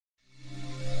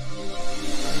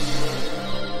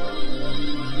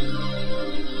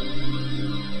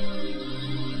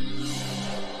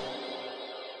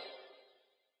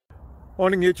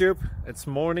Morning YouTube, it's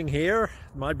morning here.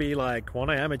 It might be like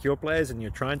 1 a.m. at your place and you're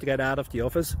trying to get out of the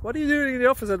office. What are you doing in the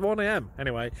office at 1 a.m?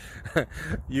 Anyway,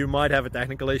 you might have a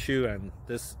technical issue and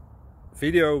this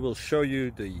video will show you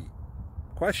the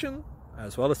question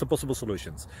as well as the possible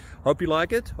solutions. Hope you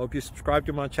like it, hope you subscribe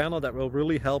to my channel. That will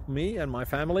really help me and my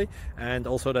family, and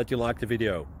also that you like the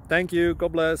video. Thank you,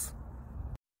 God bless.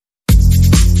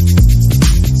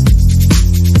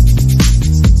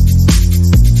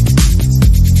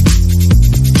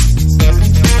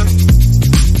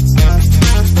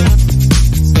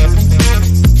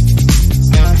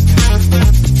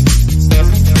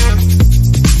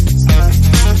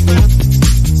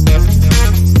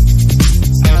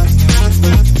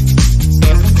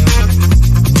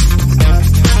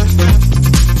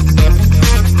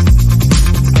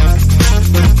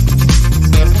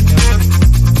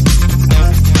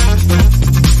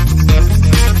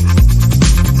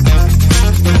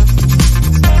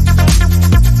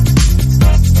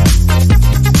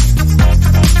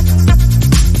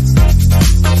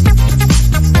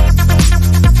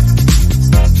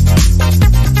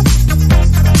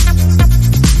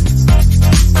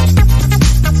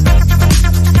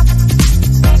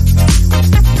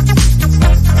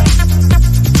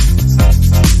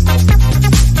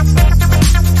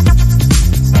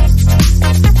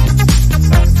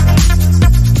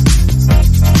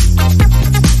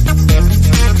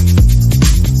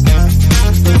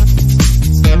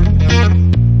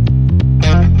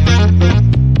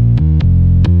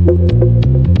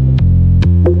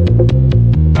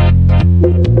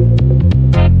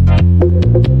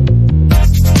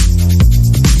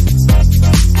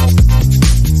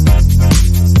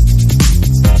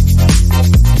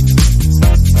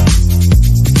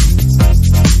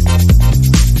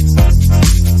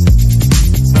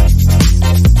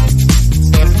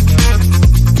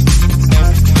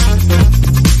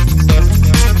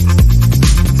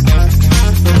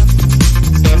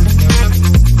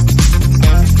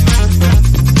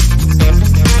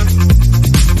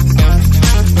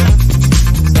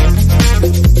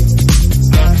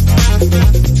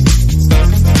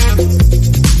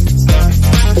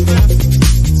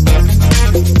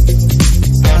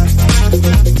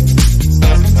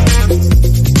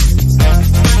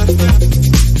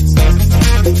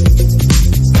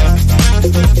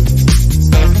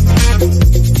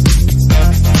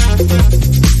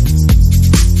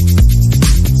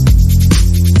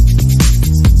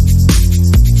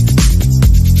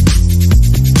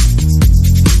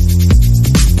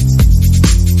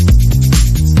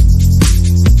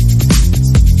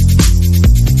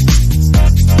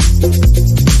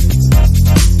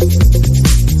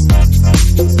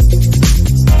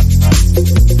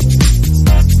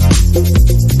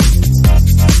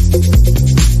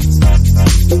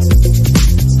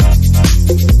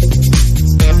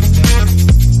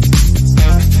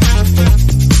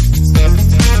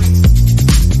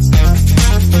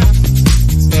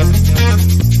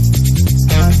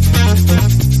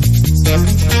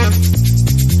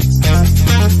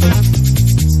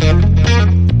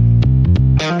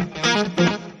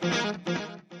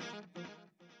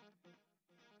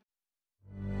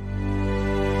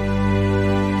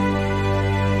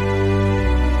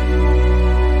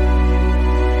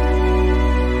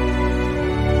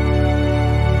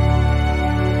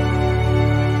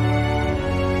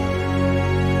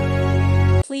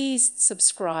 Please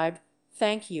subscribe.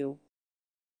 Thank you.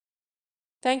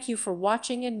 Thank you for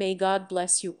watching, and may God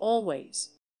bless you always.